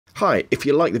Hi, if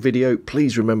you like the video,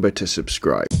 please remember to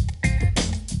subscribe.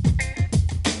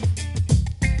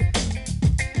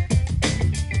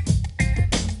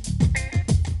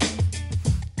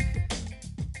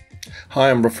 Hi,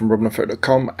 I'm Rob from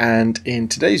robandphoto.com, and in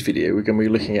today's video we're going to be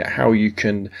looking at how you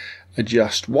can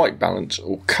adjust white balance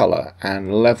or colour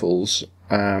and levels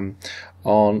on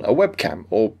a webcam,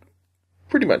 or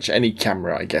pretty much any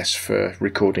camera, I guess, for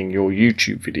recording your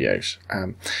YouTube videos.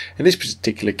 In this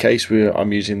particular case,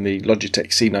 I'm using the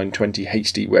Logitech C920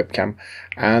 HD webcam,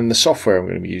 and the software I'm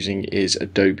going to be using is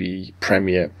Adobe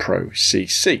Premiere Pro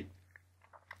CC.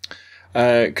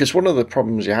 Because one of the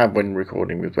problems you have when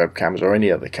recording with webcams or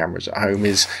any other cameras at home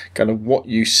is kind of what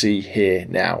you see here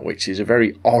now, which is a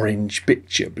very orange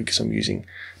picture because I'm using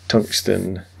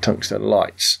tungsten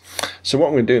lights. So what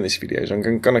I'm going to do in this video is I'm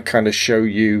going to kind of show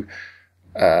you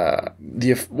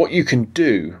what you can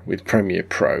do with Premiere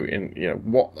Pro, in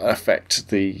what effect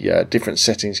the different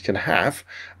settings can have,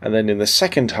 and then in the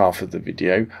second half of the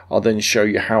video I'll then show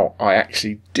you how I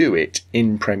actually do it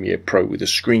in Premiere Pro with a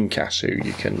screencast,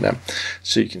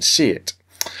 so you can see it.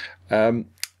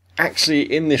 Actually,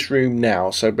 in this room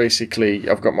now, so basically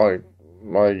I've got my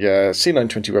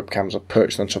C920 webcams are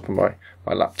perched on top of my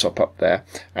laptop up there,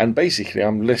 and basically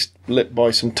I'm lit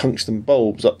by some tungsten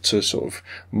bulbs up to sort of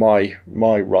my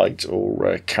right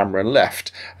or camera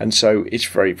left, and so it's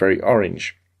very, very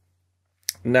orange.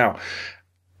 Now,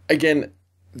 again,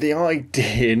 the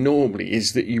idea normally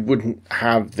is that you wouldn't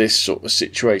have this sort of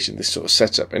situation, this sort of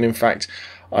setup, and in fact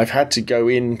I've had to go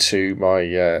into my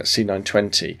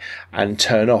C920 and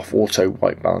turn off auto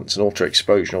white balance and auto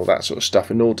exposure and all that sort of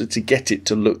stuff in order to get it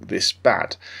to look this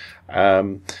bad.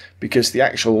 Because the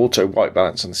actual auto white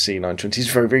balance on the C920 is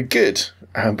very, very good.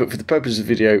 But for the purpose of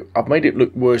the video, I've made it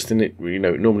look worse than it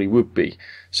normally would be,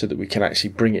 so that we can actually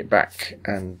bring it back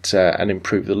and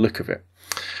improve the look of it.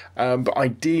 But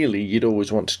ideally, you'd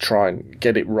always want to try and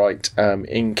get it right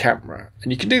in camera,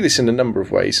 and you can do this in a number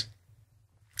of ways.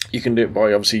 You can do it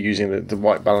by obviously using the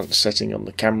white balance setting on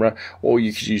the camera, or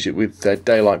you could use it with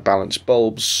daylight balance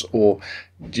bulbs, or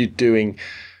you're doing...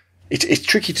 It's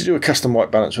tricky to do a custom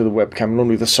white balance with a webcam.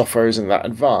 Normally the software isn't that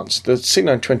advanced. The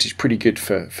C920 is pretty good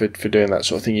for doing that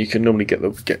sort of thing. You can normally get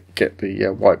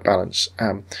the white balance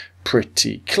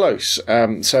pretty close.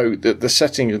 So the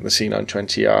settings of the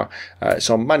C920 are it's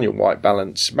on manual white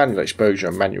balance, manual exposure,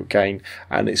 and manual gain,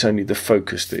 and it's only the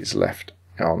focus that is left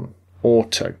on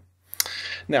auto.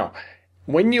 Now,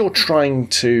 when you're trying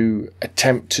to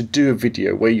attempt to do a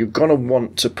video where you're going to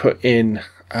want to put in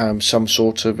some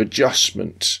sort of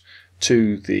adjustment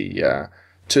to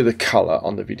the colour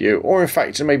on the video, or in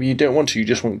fact maybe you don't want to, you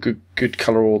just want good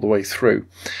colour all the way through,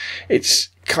 it's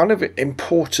kind of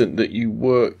important that you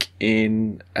work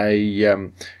in a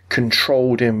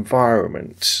controlled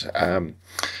environment.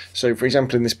 So for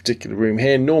example, in this particular room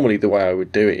here, normally the way I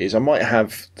would do it is I might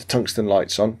have the tungsten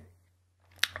lights on,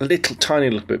 a tiny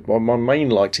little bit, while my main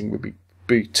lighting would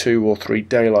be 2 or 3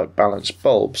 daylight balance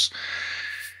bulbs,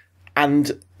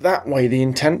 and that way the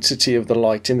intensity of the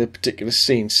light in the particular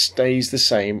scene stays the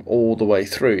same all the way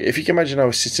through. If you can imagine I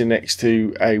was sitting next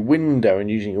to a window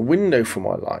and using a window for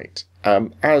my light,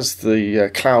 as the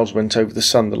clouds went over the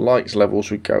sun, the light levels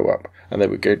would go up and they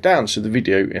would go down, so the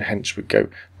video hence would go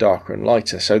darker and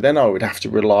lighter. So then I would have to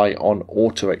rely on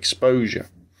auto exposure,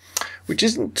 which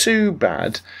isn't too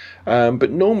bad.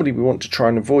 But normally we want to try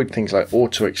and avoid things like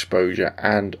auto exposure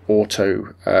and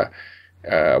auto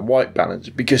white balance,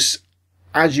 because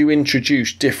as you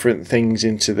introduce different things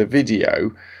into the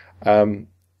video, the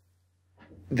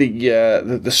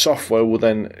software will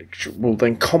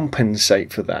then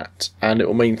compensate for that, and it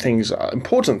will mean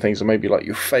important things, maybe like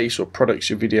your face or products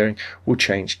you're videoing, will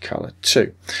change colour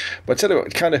too. But I tell you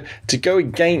what, kind of to go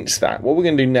against that, what we're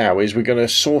going to do now is we're going to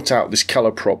sort out this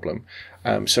colour problem.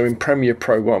 So in Premiere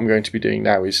Pro, what I'm going to be doing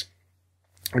now is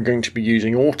I'm going to be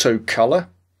using auto colour,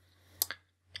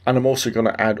 and I'm also going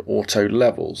to add auto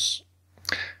levels.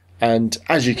 And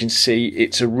as you can see,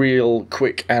 it's a real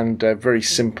quick and very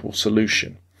simple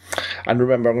solution. And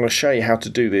remember, I'm going to show you how to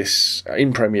do this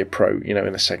in Premiere Pro,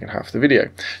 in the second half of the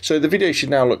video. So the video should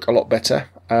now look a lot better.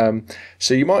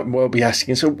 So you might well be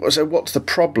asking, so what's the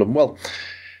problem? Well,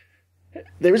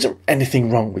 there isn't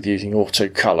anything wrong with using auto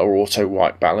colour or auto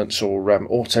white balance or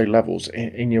auto levels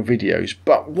in your videos.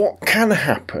 But what can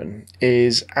happen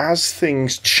is, as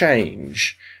things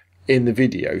change in the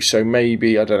video, so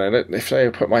maybe, I don't know, if I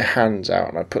put my hands out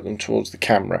and I put them towards the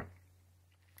camera,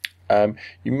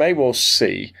 you may well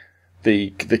see the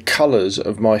colours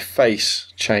of my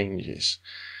face changes.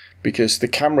 because the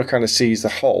camera kind of sees the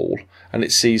whole and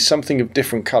it sees something of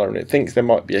different colour and it thinks there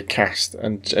might be a cast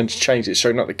and change it.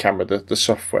 So not the camera, the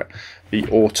software, the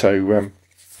auto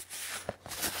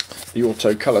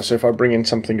colour. So if I bring in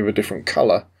something of a different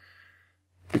colour,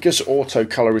 because auto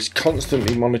colour is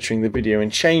constantly monitoring the video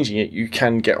and changing it, you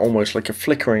can get almost like a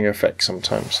flickering effect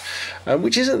sometimes,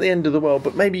 which isn't the end of the world,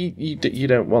 but maybe you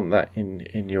don't want that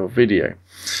in your video.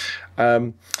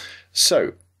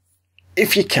 So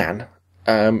if you can,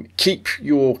 keep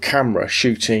your camera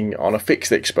shooting on a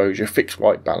fixed exposure, fixed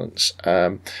white balance,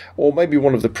 or maybe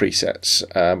one of the presets,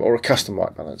 or a custom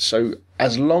white balance. So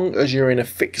as long as you're in a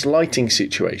fixed lighting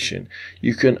situation,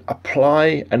 you can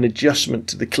apply an adjustment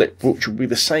to the clip, which will be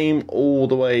the same all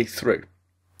the way through.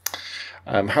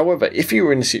 However, if you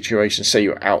were in a situation, say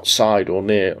you're outside or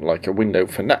near like a window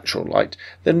for natural light,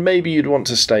 then maybe you'd want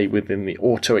to stay within the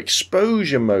auto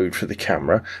exposure mode for the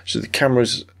camera. So the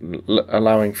camera's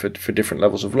allowing for different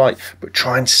levels of light, but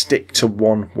try and stick to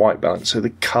one white balance so the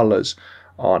colours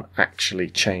aren't actually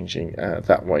changing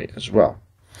that way as well.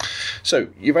 So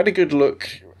you've had a good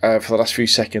look for the last few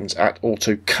seconds at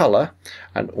auto colour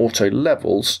and auto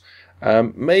levels.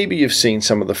 Maybe you've seen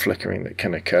some of the flickering that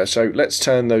can occur. So let's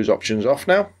turn those options off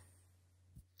now.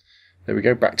 There we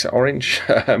go, back to orange.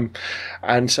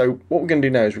 And so what we're going to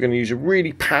do now is we're going to use a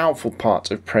really powerful part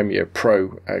of Premiere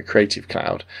Pro Creative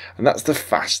Cloud, and that's the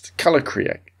fast color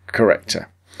corrector.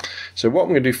 So what I'm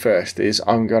going to do first is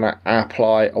I'm going to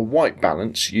apply a white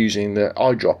balance using the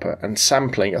eyedropper and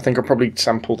sampling. I think I'll probably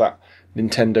sample that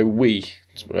Nintendo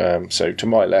Wii, so to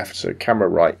my left, so camera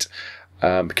right,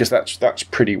 because that's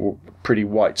pretty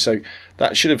white. So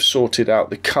that should have sorted out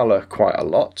the colour quite a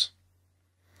lot.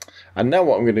 And now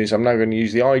what I'm going to do is I'm now going to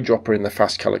use the eyedropper in the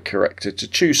fast colour corrector to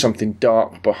choose something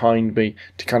dark behind me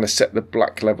to kind of set the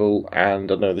black level, and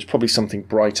I know there's probably something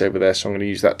bright over there, so I'm going to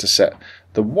use that to set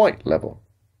the white level.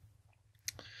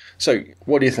 So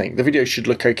what do you think? The video should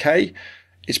look okay.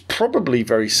 It's probably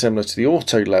very similar to the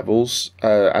auto levels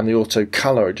and the auto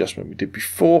colour adjustment we did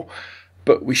before,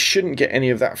 but we shouldn't get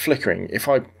any of that flickering. If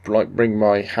I bring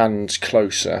my hands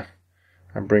closer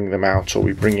and bring them out, or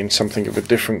we bring in something of a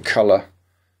different colour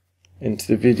into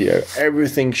the video,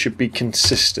 everything should be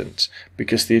consistent,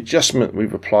 because the adjustment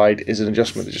we've applied is an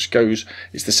adjustment that just goes,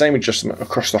 it's the same adjustment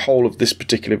across the whole of this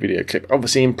particular video clip.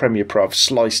 Obviously in Premiere Pro I've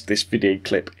sliced this video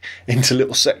clip into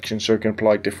little sections so I can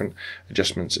apply different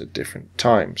adjustments at different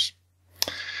times.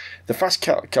 The fast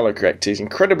color corrector is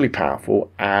incredibly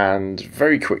powerful and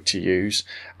very quick to use,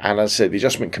 and as I said, the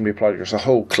adjustment can be applied across a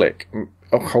whole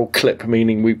clip,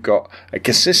 meaning we've got a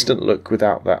consistent look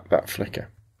without that flicker.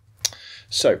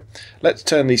 So let's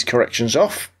turn these corrections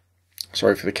off.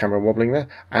 Sorry for the camera wobbling there,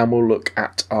 and we'll look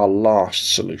at our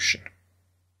last solution.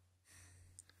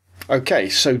 Okay,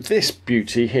 so this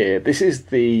beauty here, this is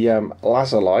the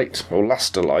Lasterlight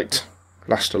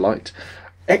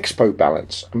Expo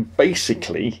Balance, and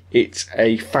basically it's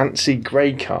a fancy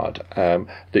grey card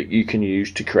that you can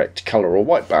use to correct colour or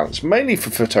white balance, mainly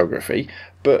for photography,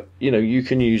 but you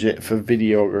can use it for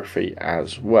videography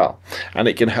as well, and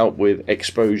it can help with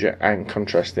exposure and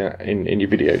contrast in your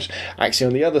videos. Actually,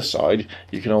 on the other side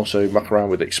you can also muck around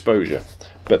with exposure,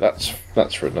 but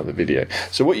that's for another video.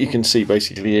 So what you can see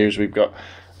basically here is we've got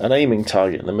an aiming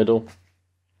target in the middle.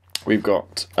 We've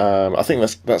got I think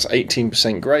that's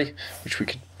 18% grey, which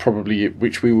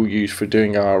we will use for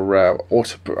doing our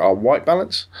white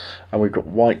balance, and we've got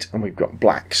white and we've got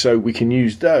black, so we can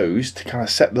use those to kind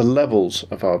of set the levels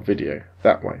of our video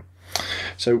that way.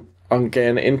 So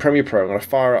again, in Premiere Pro I'm going to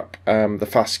fire up the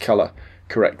fast color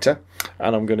corrector,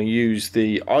 and I'm going to use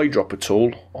the eyedropper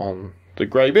tool on the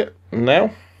grey bit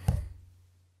now.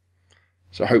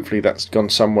 So hopefully that's gone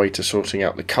some way to sorting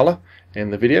out the colour in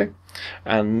the video.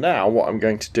 And now what I'm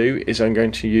going to do is I'm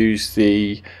going to use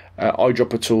the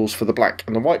eyedropper tools for the black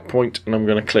and the white point, and I'm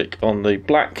going to click on the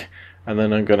black and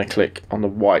then I'm going to click on the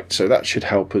white, so that should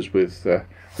help us with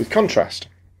contrast.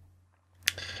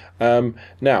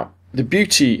 Now the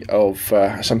beauty of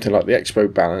something like the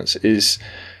Expo Balance is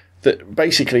that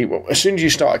basically, as soon as you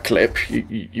start a clip,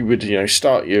 you would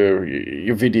start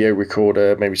your video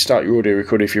recorder, maybe start your audio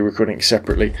recorder if you're recording it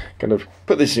separately, kind of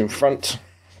put this in front,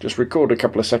 just record a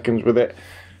couple of seconds with it,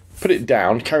 put it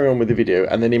down, carry on with the video,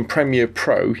 and then in Premiere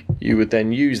Pro you would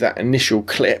then use that initial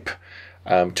clip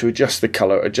to adjust the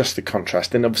colour, adjust the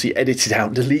contrast, then obviously edit it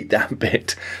out, delete that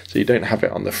bit so you don't have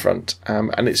it on the front,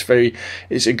 and it's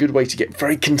a good way to get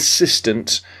very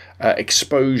consistent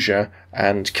exposure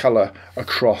and colour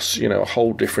across a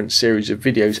whole different series of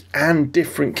videos and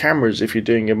different cameras if you're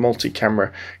doing a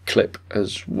multi-camera clip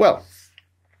as well.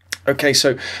 Okay,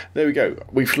 so there we go.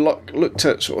 We've looked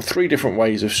at sort of 3 different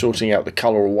ways of sorting out the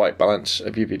colour or white balance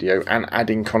of your video and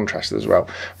adding contrast as well.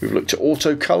 We've looked at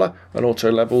auto colour and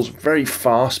auto levels, very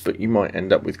fast, but you might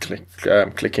end up with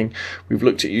clicking. We've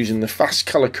looked at using the fast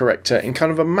colour corrector in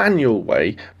kind of a manual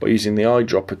way by using the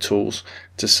eyedropper tools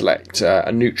to select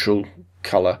a neutral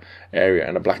colour area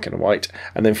and a black and a white.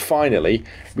 And then finally,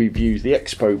 we've used the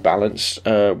expo balance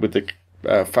with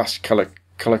the fast colour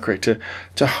corrector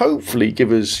to hopefully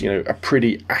give us, a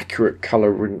pretty accurate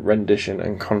color rendition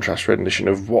and contrast rendition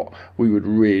of what we would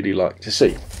really like to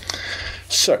see.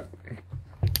 So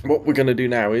what we're going to do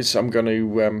now is I'm going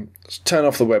to turn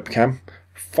off the webcam,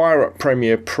 fire up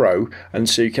Premiere Pro, and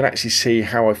so you can actually see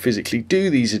how I physically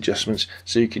do these adjustments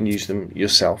so you can use them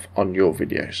yourself on your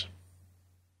videos.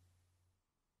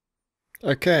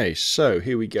 Okay, so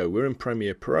here we go. We're in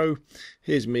Premiere Pro.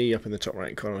 Here's me up in the top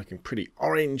right corner looking pretty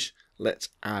orange. Let's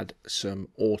add some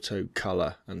auto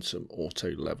color and some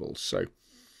auto levels. So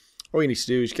all you need to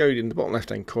do is go in the bottom left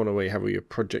hand corner where you have all your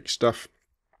project stuff.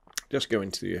 Just go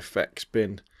into the effects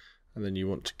bin, and then you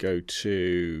want to go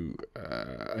to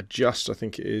adjust, I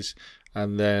think it is,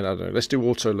 and then I don't know, let's do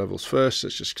auto levels first.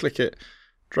 Let's just click it,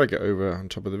 drag it over on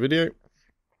top of the video,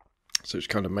 so it's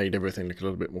kind of made everything look a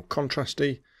little bit more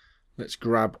contrasty. Let's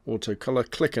grab auto color,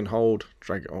 click and hold,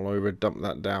 drag it all over, dump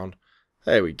that down.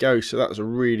 There we go. So that was a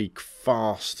really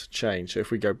fast change. So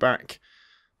if we go back,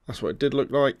 that's what it did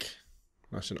look like,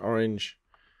 nice and orange.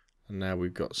 And now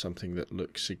we've got something that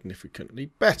looks significantly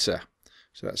better.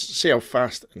 So that's see how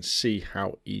fast and see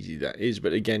how easy that is.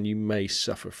 But again, you may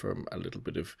suffer from a little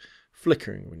bit of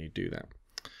flickering when you do that.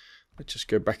 Let's just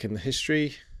go back in the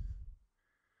history.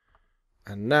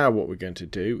 And now what we're going to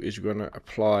do is we're going to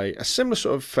apply a similar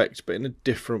sort of effect, but in a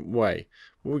different way.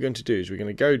 What we're going to do is we're going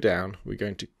to go down, we're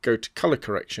going to go to color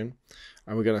correction,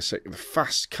 and we're going to set the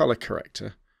fast color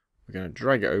corrector. We're going to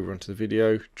drag it over onto the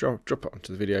video, drop it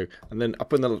onto the video, and then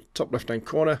up in the top left hand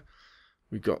corner,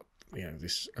 we've got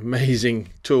this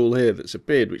amazing tool here that's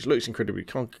appeared, which looks incredibly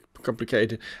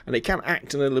complicated, and it can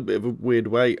act in a little bit of a weird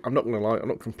way. I'm not going to lie, I'm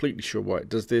not completely sure why it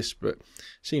does this, but it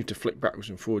seems to flick backwards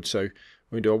and forwards. So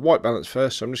we're going to do a white balance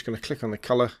first, so I'm just going to click on the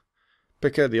color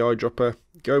picker, the eyedropper,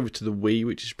 go over to the Wii,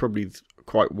 which is probably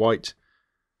quite white,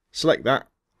 select that,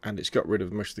 and it's got rid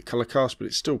of most of the color cast, but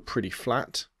it's still pretty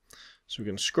flat. So we're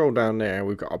going to scroll down there,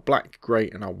 we've got our black, grey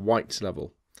and our white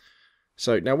level.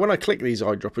 So now when I click these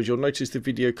eyedroppers, you'll notice the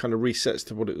video kind of resets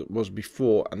to what it was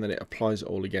before, and then it applies it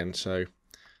all again. So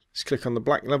let's click on the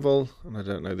black level, and I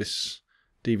don't know, this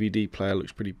DVD player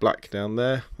looks pretty black down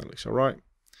there, that looks alright.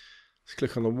 Let's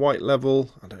click on the white level.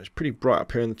 I don't know, it's pretty bright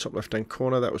up here in the top left hand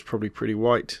corner, that was probably pretty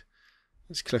white.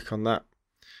 Let's click on that.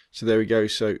 So there we go,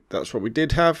 so that's what we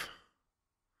did have,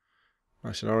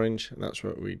 nice and orange, and that's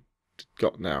what we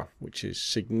got now, which is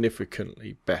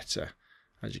significantly better.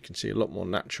 As you can see, a lot more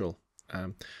natural.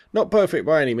 Not perfect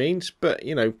by any means, but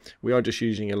we are just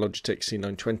using a Logitech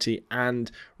C920,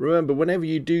 and remember, whenever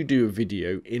you do a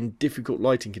video in difficult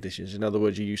lighting conditions, in other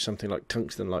words you use something like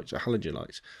tungsten lights or halogen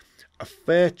lights, a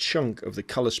fair chunk of the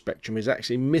color spectrum is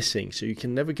actually missing, so you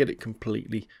can never get it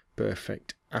completely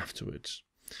perfect afterwards.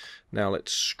 Now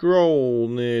let's scroll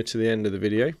near to the end of the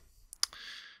video,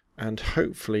 and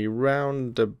hopefully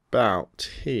round about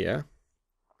here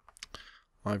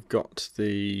I've got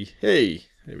the, hey,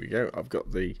 there we go, I've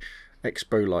got the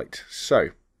expo light.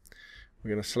 So we're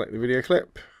going to select the video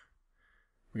clip,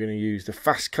 we're going to use the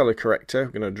fast color corrector,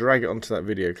 we're going to drag it onto that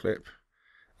video clip,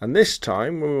 and this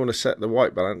time when we want to set the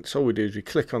white balance, all we do is we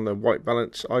click on the white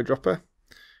balance eyedropper,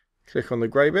 click on the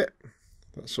grey bit,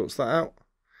 that sorts that out,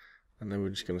 and then we're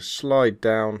just going to slide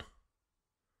down,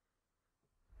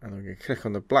 and we're going to click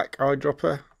on the black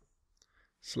eyedropper,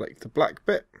 select the black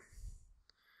bit,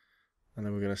 and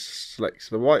then we're going to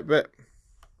select the white bit,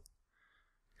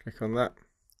 click on that,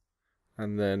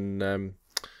 and then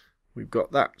we've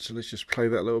got that. So let's just play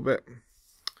that a little bit.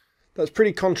 That's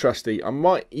pretty contrasty. I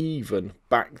might even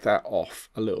back that off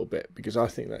a little bit, because I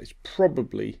think that is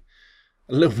probably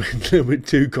a little bit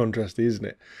too contrasty, isn't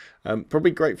it?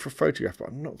 Probably great for a photograph, but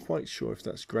I'm not quite sure if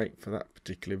that's great for that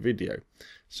particular video.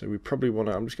 So we probably want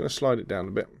to, I'm just going to slide it down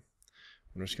a bit.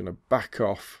 I'm just going to back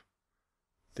off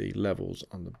the levels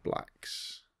on the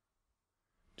blacks,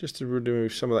 just to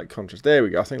remove some of that contrast. There we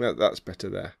go. I think that's better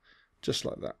there, just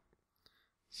like that.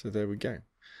 So there we go.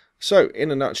 So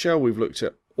in a nutshell, we've looked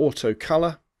at auto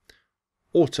color,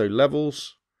 auto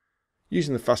levels,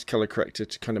 using the fast color corrector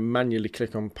to kind of manually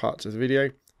click on parts of the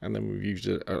video, and then we've used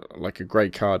like a grey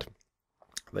card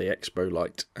the expo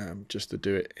light, just to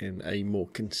do it in a more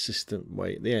consistent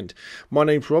way at the end. My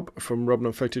name's Rob from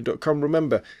robandphoto.com.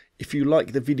 Remember, if you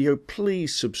like the video,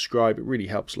 please subscribe. It really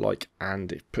helps,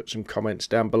 and put some comments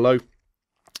down below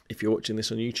if you're watching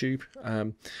this on YouTube.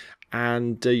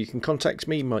 And you can contact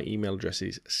me. My email address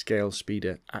is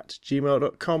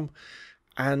scalespeeder@gmail.com.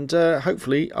 And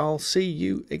hopefully I'll see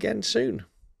you again soon.